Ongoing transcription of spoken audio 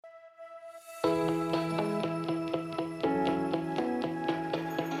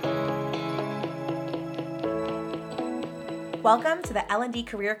Welcome to the L&D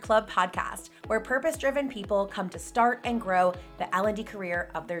Career Club podcast, where purpose-driven people come to start and grow the L&D career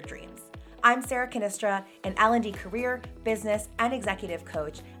of their dreams. I'm Sarah Canistra, an L&D career, business, and executive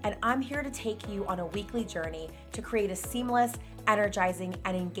coach, and I'm here to take you on a weekly journey to create a seamless, energizing,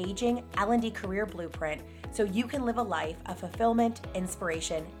 and engaging L&D career blueprint so you can live a life of fulfillment,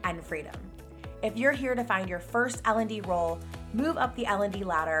 inspiration, and freedom. If you're here to find your first L&D role, move up the L&D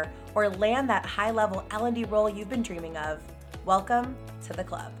ladder, or land that high-level L&D role you've been dreaming of, welcome to the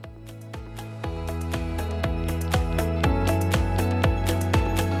club.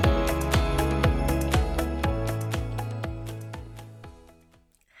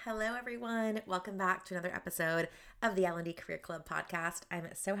 Hello, everyone. Welcome back to another episode of the L&D Career Club podcast. I'm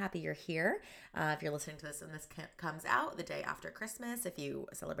so happy you're here. If you're listening to this and this comes out the day after Christmas, if you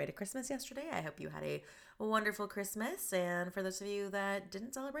celebrated Christmas yesterday, I hope you had a wonderful Christmas. And for those of you that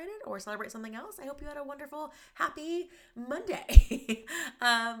didn't celebrate it or celebrate something else, I hope you had a wonderful, happy Monday.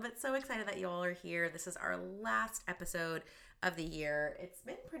 But so excited that you all are here. This is our last episode of the year. It's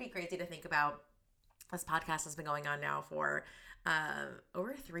been pretty crazy to think about. This podcast has been going on now for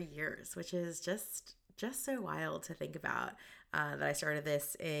over 3 years, which is just so wild to think about. That I started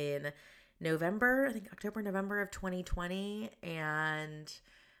this in November, I think October, November of 2020. And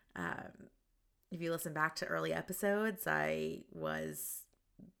if you listen back to early episodes, I was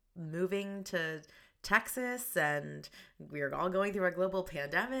moving to Texas and we were all going through a global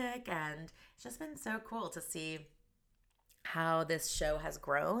pandemic. And it's just been so cool to see how this show has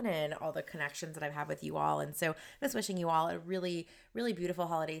grown and all the connections that I've had with you all. And so I'm just wishing you all a really, really beautiful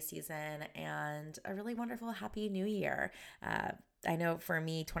holiday season and a really wonderful, happy new year. I know for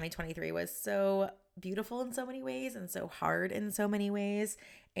me, 2023 was so beautiful in so many ways and so hard in so many ways.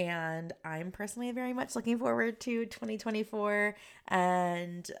 And I'm personally very much looking forward to 2024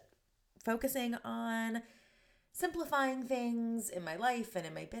 and focusing on simplifying things in my life and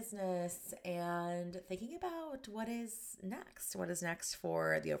in my business and thinking about what is next. What is next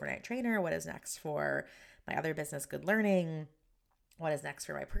for the Overnight Trainer? What is next for my other business, Good Learning? What is next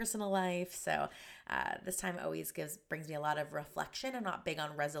for my personal life? So this time always brings me a lot of reflection. I'm not big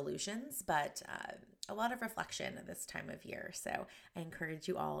on resolutions, but a lot of reflection this time of year. So I encourage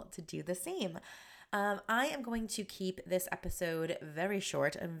you all to do the same. I am going to keep this episode very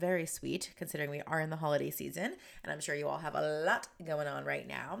short and very sweet, considering we are in the holiday season, and I'm sure you all have a lot going on right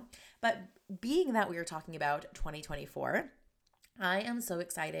now. But being that we are talking about 2024, I am so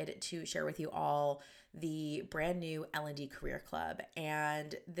excited to share with you all the brand new L&D Career Club.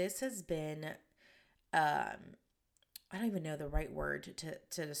 And this has been, I don't even know the right word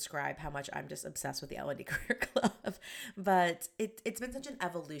to describe how much I'm just obsessed with the L&D Career Club, but it's been such an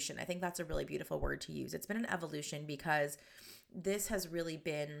evolution. I think that's a really beautiful word to use. It's been an evolution because this has really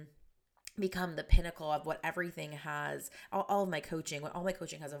become the pinnacle of what everything has, all of my coaching, what all my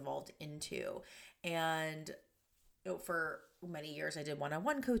coaching has evolved into. And for many years I did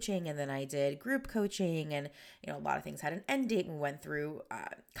one-on-one coaching, and then I did group coaching, and a lot of things had an end date. We went through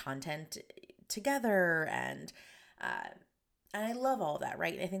content together, and I love all of that,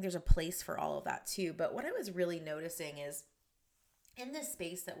 right? I think there's a place for all of that too. But what I was really noticing is in this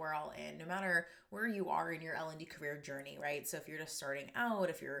space that we're all in, no matter where you are in your L&D career journey, right? So if you're just starting out,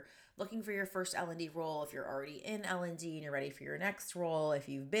 if you're looking for your first L&D role, if you're already in L&D and you're ready for your next role, if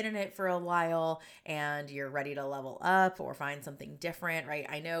you've been in it for a while and you're ready to level up or find something different, right?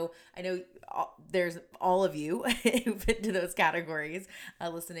 I know there's all of you who fit into those categories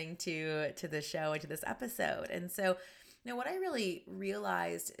listening to the show and to this episode. And so, what I really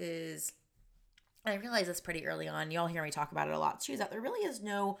realized is, and I realized this pretty early on, you all hear me talk about it a lot too, is that there really is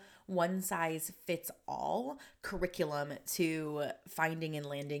no one size fits all curriculum to finding and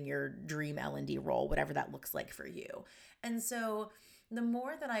landing your dream L&D role, whatever that looks like for you. And so the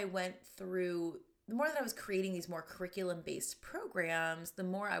more that I was creating these more curriculum-based programs, the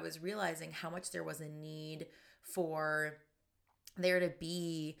more I was realizing how much there was a need for there to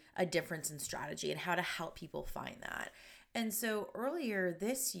be a difference in strategy and how to help people find that. And so earlier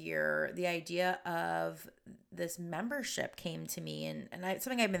this year, the idea of this membership came to me, and it's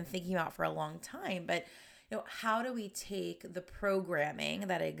something I've been thinking about for a long time. But how do we take the programming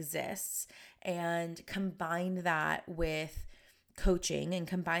that exists and combine that with coaching and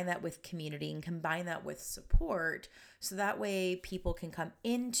combine that with community and combine that with support, so that way people can come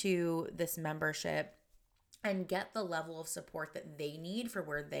into this membership and get the level of support that they need for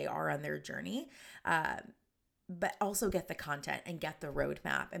where they are on their journey, but also get the content and get the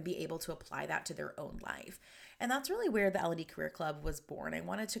roadmap and be able to apply that to their own life. And that's really where the L&D Career Club was born. I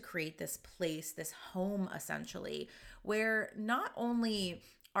wanted to create this place, this home essentially, where not only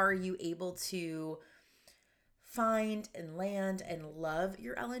are you able to find and land and love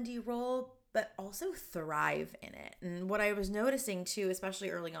your L&D role, but also thrive in it. And what I was noticing too, especially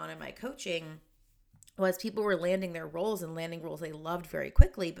early on in my coaching, was people were landing their roles and landing roles they loved very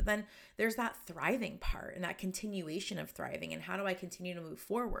quickly. But then there's that thriving part and that continuation of thriving. And how do I continue to move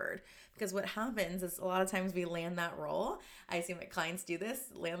forward? Because what happens is a lot of times we land that role. I see my clients do this,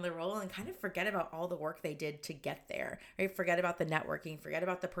 land the role and kind of forget about all the work they did to get there, right? Forget about the networking, forget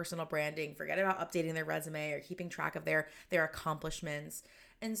about the personal branding, forget about updating their resume or keeping track of their accomplishments.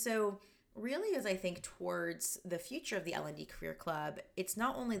 And so really, as I think towards the future of the L&D Career Club, it's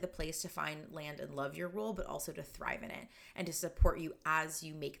not only the place to find, land, and love your role, but also to thrive in it and to support you as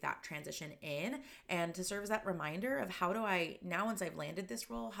you make that transition in, and to serve as that reminder of how do I, now once I've landed this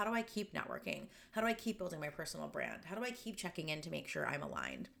role, how do I keep networking? How do I keep building my personal brand? How do I keep checking in to make sure I'm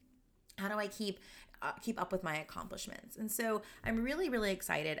aligned? How do I keep up with my accomplishments? And so I'm really, really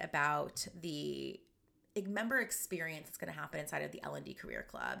excited about the member experience that's going to happen inside of the L&D Career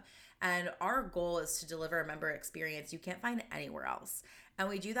Club. And our goal is to deliver a member experience you can't find anywhere else. And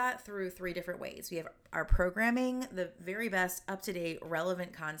we do that through 3 different ways. We have our programming, the very best up-to-date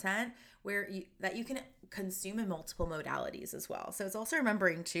relevant content that you can consume in multiple modalities as well. So it's also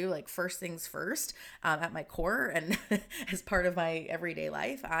remembering too, like first things first, at my core and as part of my everyday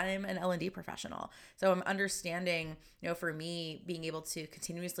life, I'm an L&D professional. So I'm understanding, for me, being able to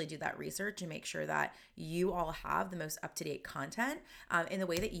continuously do that research and make sure that you all have the most up-to-date content in the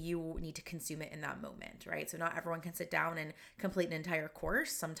way that you need to consume it in that moment, right? So not everyone can sit down and complete an entire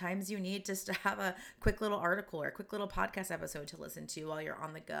course. Sometimes you need just to have a quick little article or a quick little podcast episode to listen to while you're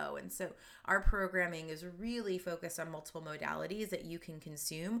on the go. And so our programming is really focused on multiple modalities that you can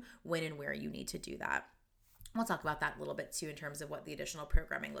consume when and where you need to do that. We'll talk about that a little bit too in terms of what the additional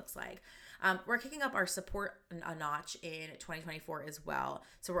programming looks like. We're kicking up our support a notch in 2024 as well.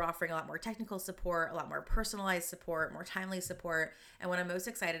 So we're offering a lot more technical support, a lot more personalized support, more timely support. And what I'm most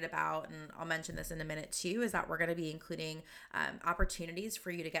excited about, and I'll mention this in a minute too, is that we're going to be including opportunities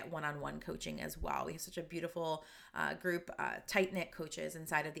for you to get one-on-one coaching as well. We have such a beautiful group, tight-knit coaches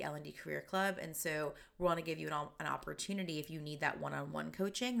inside of the L&D Career Club. And so we want to give you an opportunity if you need that one-on-one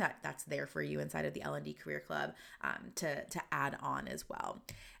coaching that's there for you inside of the L&D Career Club to add on as well.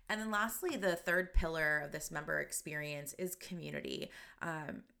 And then lastly, the third pillar of this member experience is community.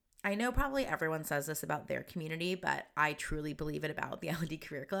 I know probably everyone says this about their community, but I truly believe it about the L&D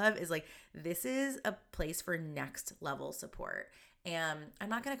Career Club is like, this is a place for next level support. And I'm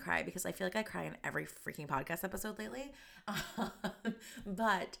not going to cry because I feel like I cry in every freaking podcast episode lately.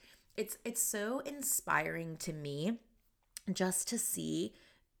 But it's so inspiring to me just to see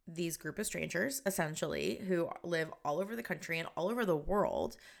these group of strangers, essentially, who live all over the country and all over the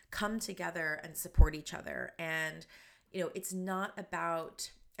world, come together and support each other. And, it's not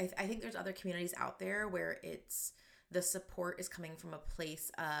about, I think there's other communities out there where the support is coming from a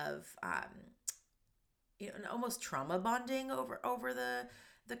place of, almost trauma bonding over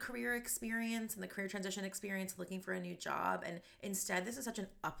the career experience and the career transition experience, looking for a new job. And instead, this is such an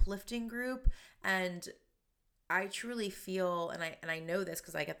uplifting group. And I truly feel, and I know this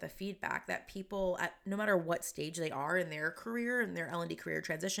because I get the feedback, that people at no matter what stage they are in their career, in their L&D career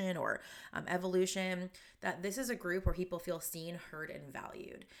transition or evolution, that this is a group where people feel seen, heard, and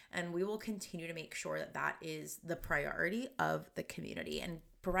valued. And we will continue to make sure that is the priority of the community and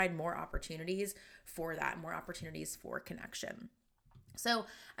provide more opportunities for that, more opportunities for connection. So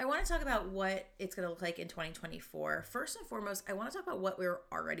I want to talk about what it's going to look like in 2024. First and foremost, I want to talk about what we're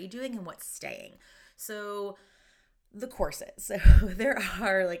already doing and what's staying. So the courses. So there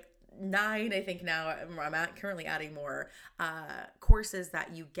are like 9, I think now. I'm currently adding more courses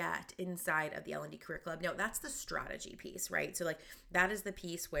that you get inside of the L&D Career Club. Now, that's the strategy piece, right? So like that is the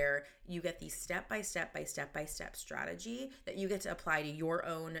piece where you get the step-by-step strategy that you get to apply to your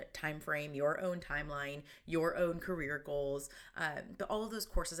own time frame, your own timeline, your own career goals, but all of those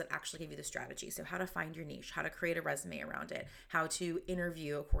courses that actually give you the strategy. So how to find your niche, how to create a resume around it, how to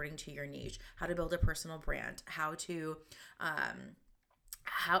interview according to your niche, how to build a personal brand, how to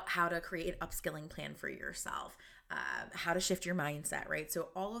how to create an upskilling plan for yourself, how to shift your mindset, right? So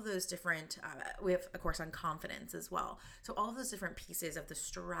all of those different, we have a course on confidence as well. So all of those different pieces of the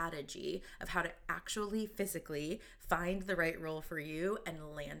strategy of how to actually physically find the right role for you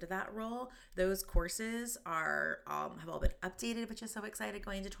and land that role. Those courses are have all been updated, which is so excited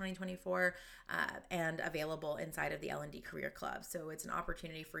going into 2024, and available inside of the L&D Career Club. So it's an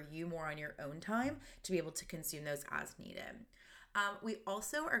opportunity for you more on your own time to be able to consume those as needed. We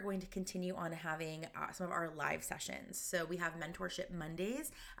also are going to continue on having some of our live sessions. So we have Mentorship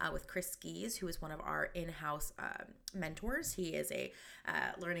Mondays with Chris Skees, who is one of our in-house mentors. He is a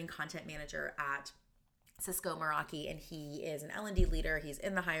learning content manager at Cisco Meraki, and he is an L&D leader. He's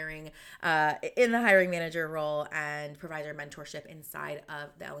in the hiring manager role and provides our mentorship inside of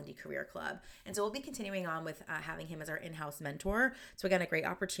the L&D Career Club. And so we'll be continuing on with having him as our in-house mentor. So again, a great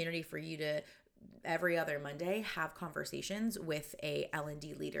opportunity for you to every other Monday have conversations with a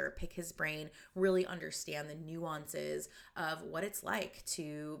L&D leader, pick his brain, really understand the nuances of what it's like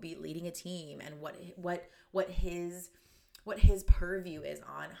to be leading a team and what his purview is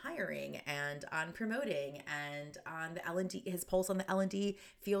on hiring and on promoting and on the L&D, his pulse on the L&D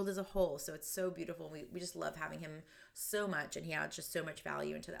field as a whole. So it's so beautiful. We just love having him so much, and he adds just so much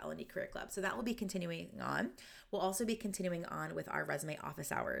value into the L&D Career Club. So that will be continuing on. We'll also be continuing on with our resume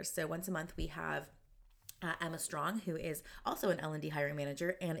office hours. So once a month we have Emma Strong, who is also an L&D hiring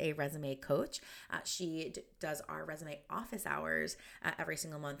manager and a resume coach. She does our resume office hours every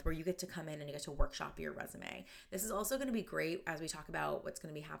single month, where you get to come in and you get to workshop your resume. This is also going to be great as we talk about what's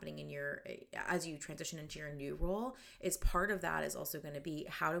going to be happening as you transition into your new role. Is part of that is also going to be,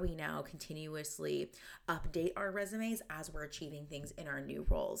 how do we now continuously update our resumes as we're achieving things in our new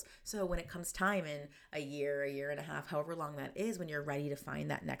roles? So when it comes time in a year and a half, however long that is, when you're ready to find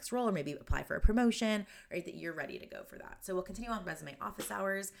that next role or maybe apply for a promotion, right, that you're ready to go for that. So we'll continue on resume office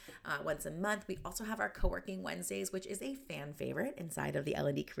hours once a month. We also have our co-working Wednesdays, which is a fan favorite inside of the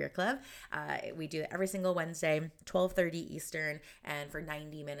L&D Career Club. We do it every single Wednesday, 12:30 Eastern, and for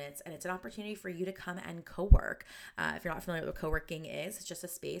 90 minutes. And it's an opportunity for you to come and co-work. If you're not familiar with what co-working is, it's just a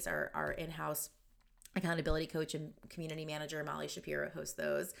space. Our in-house accountability coach and community manager Molly Shapiro hosts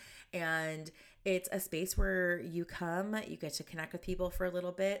those, and it's a space where you get to connect with people for a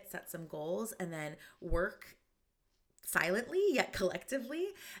little bit, set some goals, and then work silently yet collectively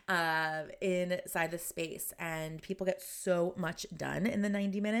inside the space. And people get so much done in the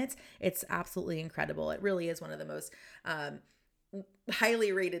 90 minutes. It's absolutely incredible. It really is one of the most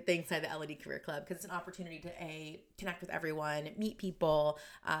highly rated things inside the L&D Career Club, because it's an opportunity to connect with everyone, meet people,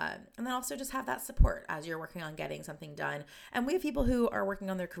 and then also just have that support as you're working on getting something done. And we have people who are working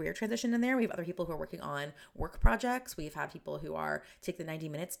on their career transition in there. We have other people who are working on work projects. We've had people who take the 90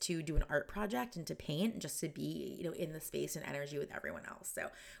 minutes to do an art project and to paint, and just to be, in the space and energy with everyone else. So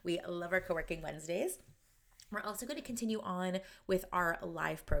we love our co-working Wednesdays. We're also going to continue on with our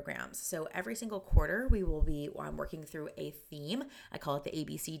live programs. So every single quarter, we will be working through a theme. I call it the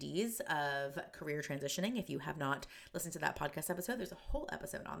ABCDs of career transitioning. If you have not listened to that podcast episode, there's a whole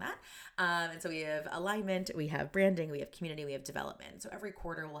episode on that. And so we have alignment, we have branding, we have community, we have development. So every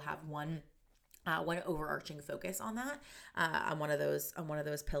quarter we'll have one overarching focus on that, on one of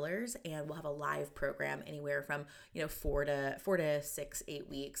those pillars, and we'll have a live program anywhere from 4 to 6, 8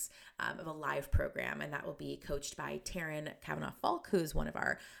 weeks of a live program, and that will be coached by Taryn Kavanaugh Falk, who's one of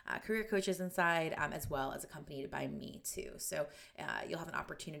our career coaches inside, as well as accompanied by me too. So you'll have an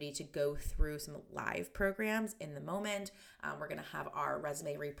opportunity to go through some live programs in the moment. We're going to have our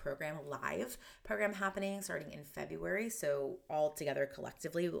resume reprogram live program happening starting in February. So all together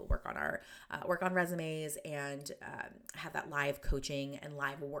collectively, we'll work on resumes and have that live coaching and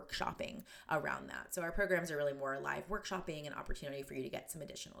live workshopping around that. So our programs are really more live workshopping, and opportunity for you to get some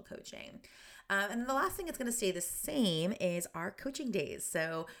additional coaching. And the last thing that's going to stay the same is our coaching days.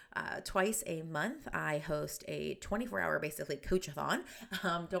 So twice a month, I host a 24-hour basically coach-a-thon.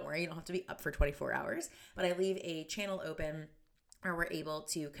 Don't worry, you don't have to be up for 24 hours, but I leave a channel open where we're able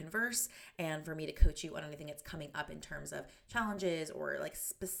to converse and for me to coach you on anything that's coming up in terms of challenges or like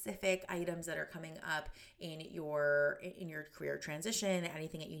specific items that are coming up in your career transition,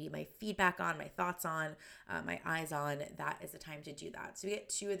 anything that you need my feedback on, my thoughts on, my eyes on. That is the time to do that. So we get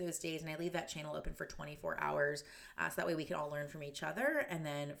 2 of those days, and I leave that channel open for 24 hours. So that way we can all learn from each other, and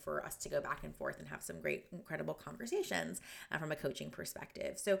then for us to go back and forth and have some great, incredible conversations from a coaching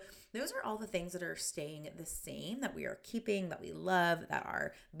perspective. So those are all the things that are staying the same, that we are keeping, that we love, that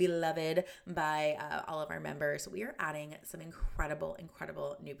are beloved by all of our members. We are adding some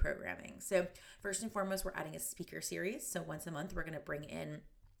incredible new programming. So first and foremost, we're adding a speaker series. So once a month, we're going to bring in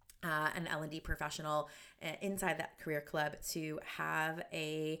an L&D professional inside that career club to have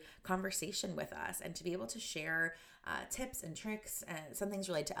a conversation with us and to be able to share tips and tricks, and some things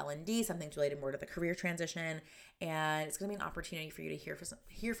related to L&D, some things related more to the career transition. And it's going to be an opportunity for you to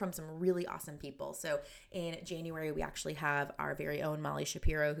hear from some really awesome people. So in January, we actually have our very own Molly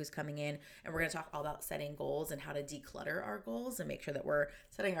Shapiro who's coming in, and we're going to talk all about setting goals and how to declutter our goals and make sure that we're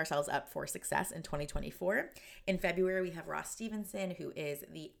setting ourselves up for success in 2024. In February, we have Ross Stevenson, who is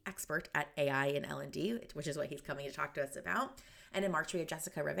the expert at AI and L&D, which is what he's coming to talk to us about. And in March, we have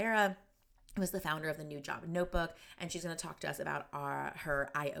Jessica Rivera, was the founder of the New Job Notebook, and she's going to talk to us about her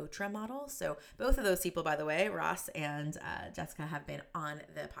IOTRA model. So both of those people, by the way, Ross and Jessica, have been on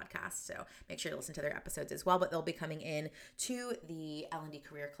the podcast. So make sure to listen to their episodes as well. But they'll be coming in to the L&D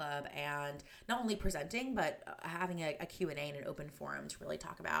Career Club and not only presenting, but having a Q&A and an open forum to really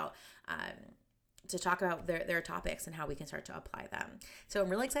talk about their topics and how we can start to apply them. So I'm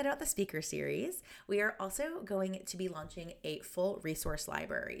really excited about the speaker series. We are also going to be launching a full resource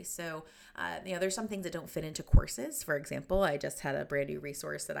library. So, there's some things that don't fit into courses. For example, I just had a brand new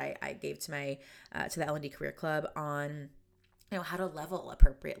resource that I gave to my to the L&D Career Club on how to level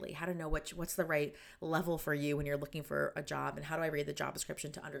appropriately, how to know what's the right level for you when you're looking for a job, and how do I read the job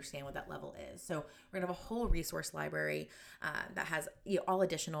description to understand what that level is. So we're gonna have a whole resource library that has all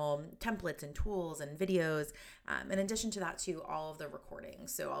additional templates and tools and videos. In addition to that, too, all of the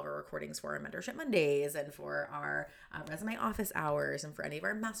recordings. So all of our recordings for our Mentorship Mondays and for our resume office hours and for any of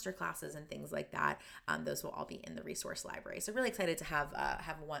our master classes and things like that. Those will all be in the resource library. So really excited to have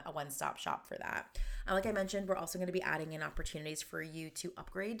a one-stop shop for that. Like I mentioned, we're also going to be adding in opportunities for you to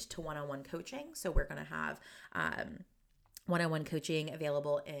upgrade to one-on-one coaching. So we're going to have one-on-one coaching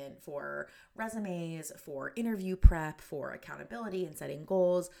available for resumes, for interview prep, for accountability and setting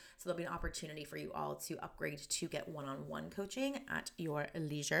goals. So there'll be an opportunity for you all to upgrade to get one-on-one coaching at your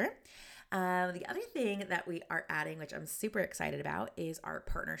leisure. The other thing that we are adding, which I'm super excited about, is our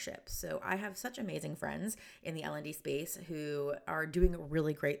partnerships. So I have such amazing friends in the L&D space who are doing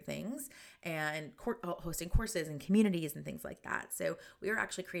really great things and hosting courses and communities and things like that. So we are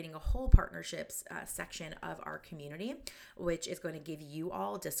actually creating a whole partnerships section of our community, which is going to give you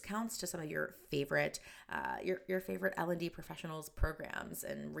all discounts to some of your favorite favorite L&D professionals programs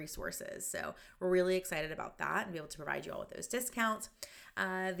and resources. So we're really excited about that and be able to provide you all with those discounts.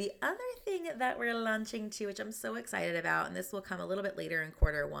 The other thing that we're launching too, which I'm so excited about, and this will come a little bit later in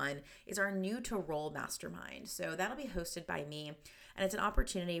Q1, is our New to Role Mastermind. So that'll be hosted by me, and it's an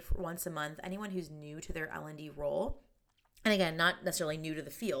opportunity for once a month, anyone who's new to their L&D role, and again, not necessarily new to the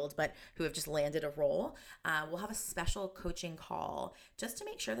field, but who have just landed a role, we'll have a special coaching call just to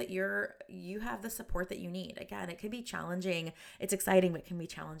make sure that you have the support that you need. Again, it can be challenging. It's exciting, but it can be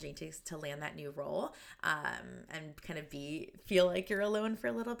challenging to land that new role and kind of feel like you're alone for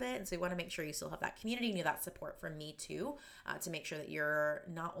a little bit. And so we want to make sure you still have that community and you have that support from me too, to make sure that you're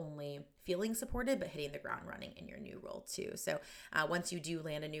not only feeling supported, but hitting the ground running in your new role too. So once you do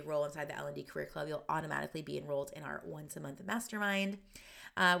land a new role inside the L&D Career Club, you'll automatically be enrolled in our once a month mastermind.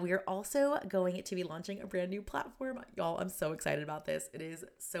 We are also going to be launching a brand new platform. Y'all, I'm so excited about this. It is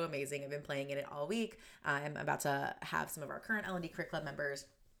so amazing. I've been playing in it all week. I'm about to have some of our current L&D Career Club members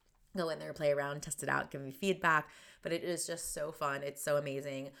go in there, play around, test it out, give me feedback. But it is just so fun. It's so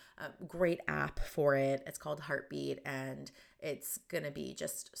amazing. Great app for it. It's called Heartbeat, and it's going to be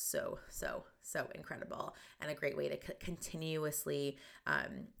just so incredible and a great way to continuously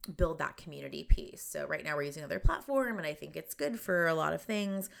build that community piece. So right now we're using another platform, and I think it's good for a lot of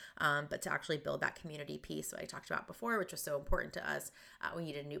things, but to actually build that community piece that I talked about before, which was so important to us, we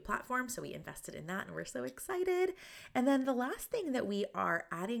needed a new platform. So we invested in that, and we're so excited. And then the last thing that we are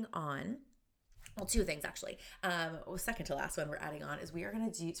adding on, well, two things actually. Second to last one we're adding on is we are going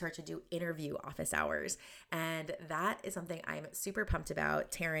to start to do interview office hours. And that is something I'm super pumped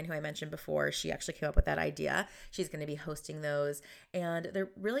about. Taryn, who I mentioned before, she actually came up with that idea. She's going to be hosting those. And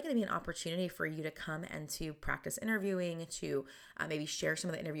they're really going to be an opportunity for you to come and to practice interviewing, to maybe share some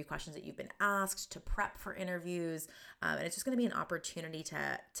of the interview questions that you've been asked, to prep for interviews. And it's just going to be an opportunity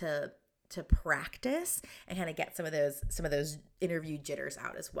to practice and kind of get some of those interview jitters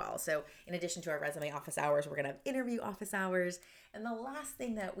out as well. So in addition to our resume office hours, we're going to have interview office hours. And the last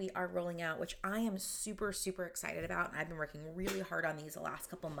thing that we are rolling out, which I am super excited about, and I've been working really hard on these the last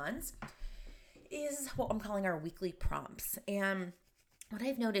couple months, is what I'm calling our weekly prompts. And what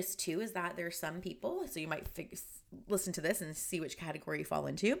I've noticed too is that there's some people, so you might listen to this and see which category you fall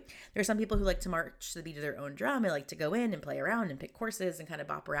into. There are some people who like to march to the beat of their own drum. They like to go in and play around and pick courses and kind of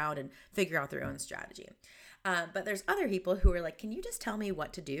bop around and figure out their own strategy. But there's other people who are like, can you just tell me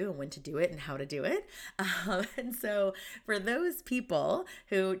what to do and when to do it and how to do it? And so for those people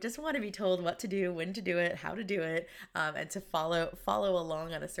who just want to be told what to do, when to do it, how to do it, and to follow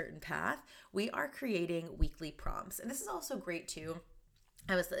along on a certain path, we are creating weekly prompts. And this is also great too.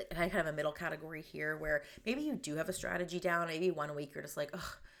 I kind of a middle category here where maybe you do have a strategy down. Maybe 1 week you're just like,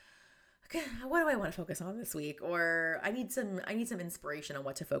 oh, what do I want to focus on this week? Or I need some inspiration on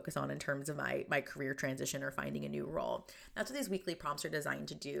what to focus on in terms of my career transition or finding a new role. That's what these weekly prompts are designed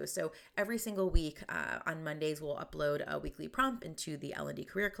to do. So every single week on Mondays, we'll upload a weekly prompt into the L&D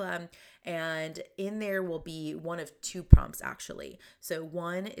Career Club. And in there will be one of two prompts actually. So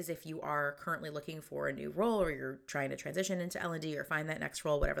one is if you are currently looking for a new role or you're trying to transition into L&D or find that next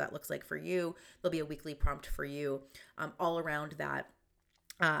role, whatever that looks like for you, there'll be a weekly prompt for you all around that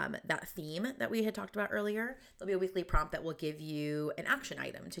theme that we had talked about earlier. There'll be a weekly prompt that will give you an action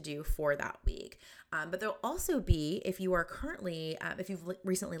item to do for that week. But there'll also be, if you are currently, if you've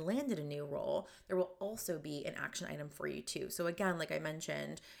recently landed a new role, there will also be an action item for you too. So again, like I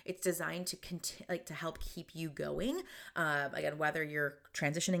mentioned, it's designed to to help keep you going. Again, whether you're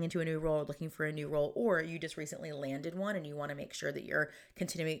transitioning into a new role, looking for a new role, or you just recently landed one and you want to make sure that you're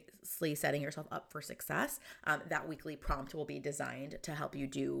continuously setting yourself up for success, that weekly prompt will be designed to help you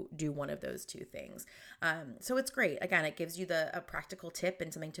do one of those two things. So it's great. Again, it gives you a practical tip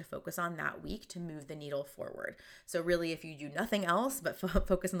and something to focus on that week to move the needle forward. So really, if you do nothing else but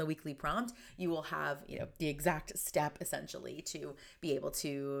focus on the weekly prompt, you will have the exact step essentially to be able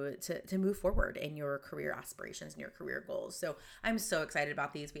to move forward in your career aspirations and your career goals. So I'm so excited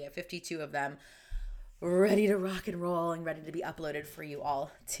about these. We have 52 of them ready to rock and roll and ready to be uploaded for you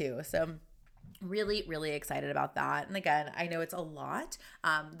all too. So really, really excited about that. And again, I know it's a lot.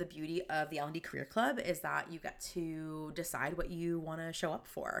 The beauty of the L&D Career Club is that you get to decide what you want to show up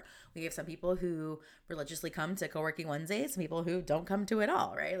for. We have some people who religiously come to Co-working Wednesdays, some people who don't come to it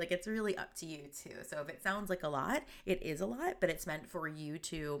all, right? Like it's really up to you too. So if it sounds like a lot, it is a lot, but it's meant for you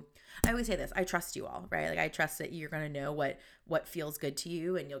to, I always say this, I trust you all, right? Like I trust that you're going to know what feels good to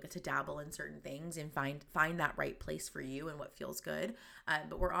you, and you'll get to dabble in certain things and find that right place for you and what feels good.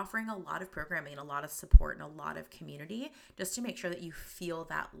 But we're offering a lot of programming and a lot of support and a lot of community just to make sure that you feel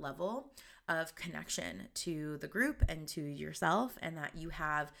that level of connection to the group and to yourself, and that you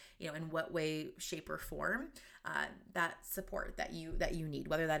have, in what way, shape, or form, that support that you need,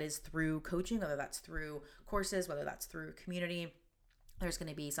 whether that is through coaching, whether that's through courses, whether that's through community. There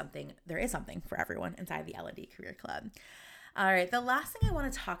is something for everyone inside the L&D Career Club. All right, the last thing I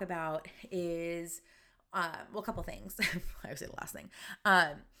want to talk about is, a couple things. I would say the last thing.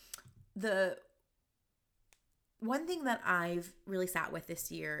 The one thing that I've really sat with this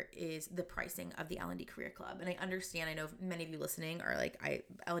year is the pricing of the L&D Career Club. And I know many of you listening are like,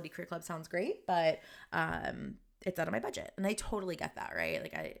 L&D Career Club sounds great, but it's out of my budget. And I totally get that, right?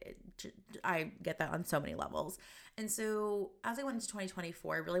 Like I get that on so many levels. And so as I went into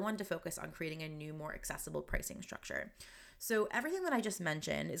 2024, I really wanted to focus on creating a new, more accessible pricing structure. So everything that I just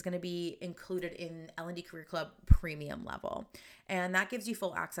mentioned is going to be included in L&D Career Club Premium level. And that gives you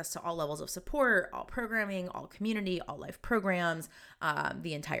full access to all levels of support, all programming, all community, all live programs,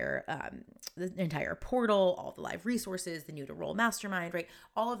 the entire portal, all the live resources, the new to role mastermind, right?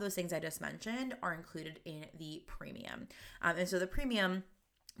 All of those things I just mentioned are included in the Premium. And so the Premium,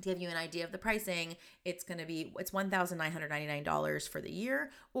 to give you an idea of the pricing, it's $1,999 for the year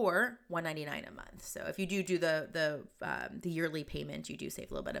or $199 a month. So if you do the yearly payment, you do save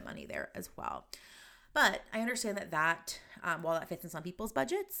a little bit of money there as well. But I understand that while that fits in some people's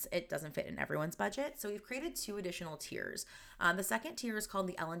budgets, it doesn't fit in everyone's budget. So we've created two additional tiers. The second tier is called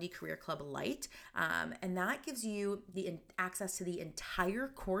the L&D Career Club Lite, and that gives you the access to the entire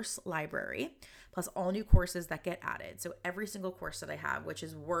course library, plus all new courses that get added. So every single course that I have, which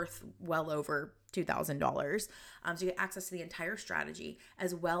is worth well over $2,000. So you get access to the entire strategy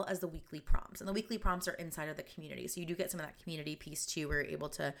as well as the weekly prompts. And the weekly prompts are inside of the community. So you do get some of that community piece too, where you're able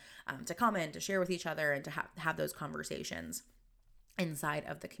to comment, to share with each other, and to have those conversations inside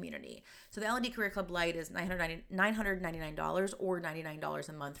of the community. So the L&D Career Club Lite is $999 or $99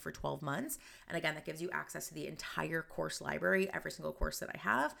 a month for 12 months. And again, that gives you access to the entire course library, every single course that I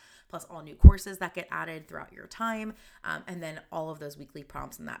have, plus all new courses that get added throughout your time, and then all of those weekly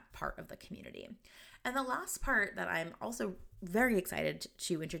prompts in that part of the community. And the last part that I'm also very excited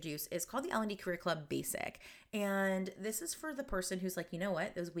to introduce is called the L&D Career Club Basic. And this is for the person who's like, you know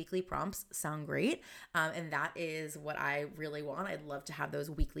what, those weekly prompts sound great. And that is what I really want. I'd love to have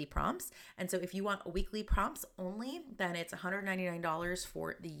those weekly prompts. And so if you want weekly prompts only, then it's $199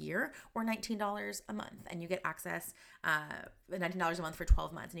 for the year or $19 a month. And you get access, $19 a month for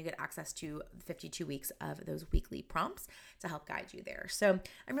 12 months. And you get access to 52 weeks of those weekly prompts to help guide you there. So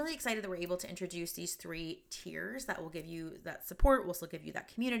I'm really excited that we're able to introduce these three tiers that will give you that support. We'll still give you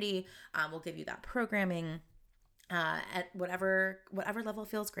that community. We'll give you that programming. at whatever level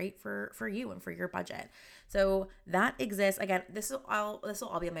feels great for you and for your budget. So that exists. Again, this will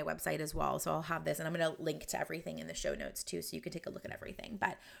all be on my website as well. So I'll have this, and I'm going to link to everything in the show notes too, so you can take a look at everything.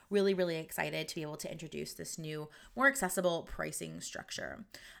 But really, really excited to be able to introduce this new, more accessible pricing structure.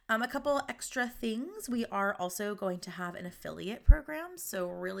 A couple extra things. We are also going to have an affiliate program. So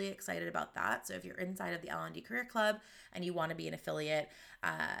really excited about that. So if you're inside of the L&D Career Club and you want to be an affiliate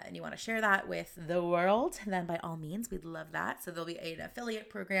and you want to share that with the world, then by all means, we'd love that. So there'll be an affiliate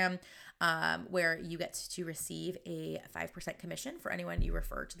program where you get to receive a 5% commission for anyone you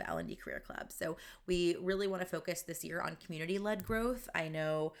refer to the L&D Career Club. So we really want to focus this year on community-led growth. I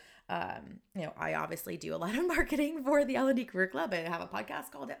know, I obviously do a lot of marketing for the L&D Career Club. I have a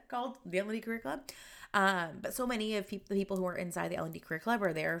podcast called the L&D Career Club. But so many of the people who are inside the L&D Career Club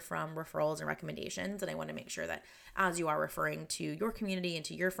are there from referrals and recommendations. And I want to make sure that as you are referring to your community and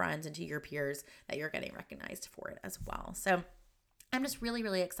to your friends and to your peers, that you're getting recognized for it as well. So I'm just really,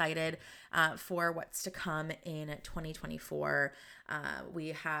 really excited for what's to come in 2024.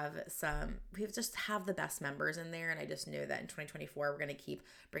 We just have the best members in there. And I just know that in 2024, we're going to keep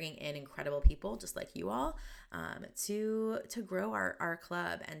bringing in incredible people just like you all to grow our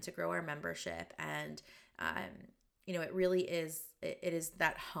club and to grow our membership. And, it really is, it is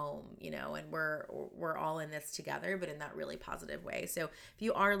that home, and we're all in this together, but in that really positive way. So if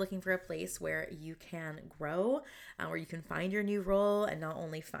you are looking for a place where you can grow, where you can find your new role and not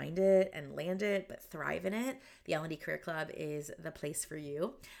only find it and land it, but thrive in it, the L&D Career Club is the place for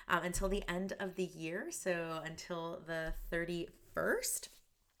you until the end of the year. So until the 31st.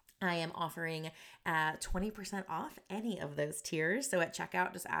 I am offering 20% off any of those tiers. So at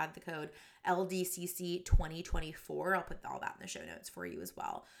checkout, just add the code LDCC 2024. I'll put all that in the show notes for you as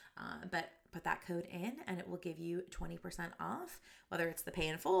well. But put that code in and it will give you 20% off, whether it's the pay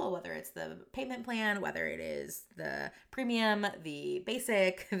in full, whether it's the payment plan, whether it is the premium, the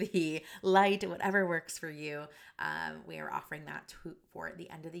basic, the light, whatever works for you. We are offering that for the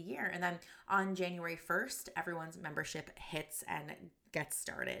end of the year. And then on January 1st, everyone's membership hits and gets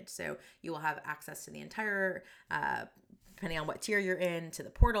started. So you will have access to the entire, depending on what tier you're in, to the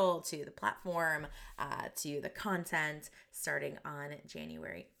portal, to the platform, to the content starting on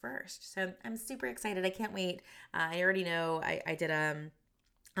January 1st. So I'm super excited. I can't wait. I already know I did a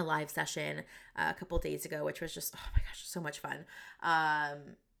live session a couple days ago, which was just, oh my gosh, so much fun.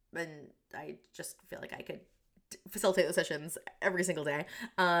 And I just feel like I could facilitate those sessions every single day.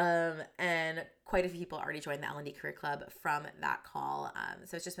 And quite a few people already joined the L&D Career Club from that call.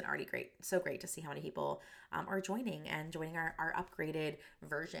 So it's just been already great. So great to see how many people are joining our upgraded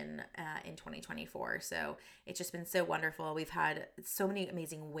version in 2024. So it's just been so wonderful. We've had so many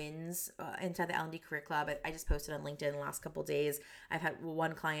amazing wins inside the L&D Career Club. I just posted on LinkedIn the last couple of days. I've had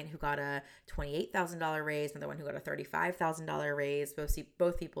one client who got a $28,000 raise, another one who got a $35,000 raise.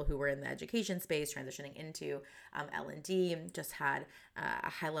 Both people who were in the education space transitioning into L&D. Just had a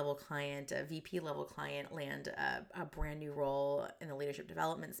high-level client, a VP level client land a brand new role in the leadership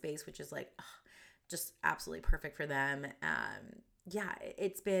development space, which is just absolutely perfect for them.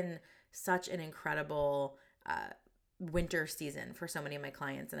 It's been such an incredible winter season for so many of my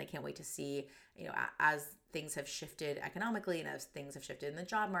clients, and I can't wait to see, as things have shifted economically and as things have shifted in the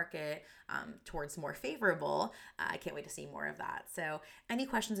job market towards more favorable, I can't wait to see more of that. So any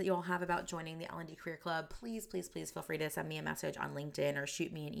questions that you all have about joining the L&D Career Club, please, please, please feel free to send me a message on LinkedIn or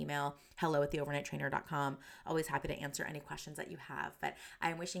shoot me an email, hello@theovernighttrainer.com. Always happy to answer any questions that you have. But I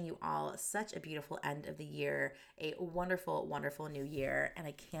am wishing you all such a beautiful end of the year, a wonderful, wonderful new year, and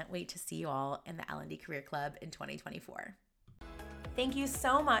I can't wait to see you all in the L&D Career Club in 2024. Thank you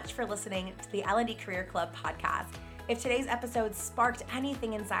so much for listening to the L&D Career Club podcast. If today's episode sparked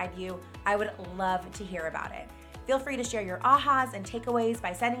anything inside you, I would love to hear about it. Feel free to share your ahas and takeaways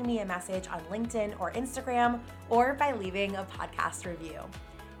by sending me a message on LinkedIn or Instagram, or by leaving a podcast review.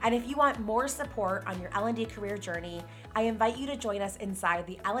 And if you want more support on your L&D career journey, I invite you to join us inside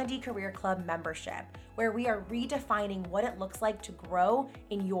the L&D Career Club membership, where we are redefining what it looks like to grow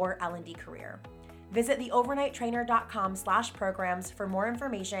in your L&D career. Visit theovernighttrainer.com/programs for more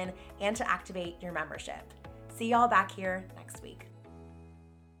information and to activate your membership. See y'all back here next week.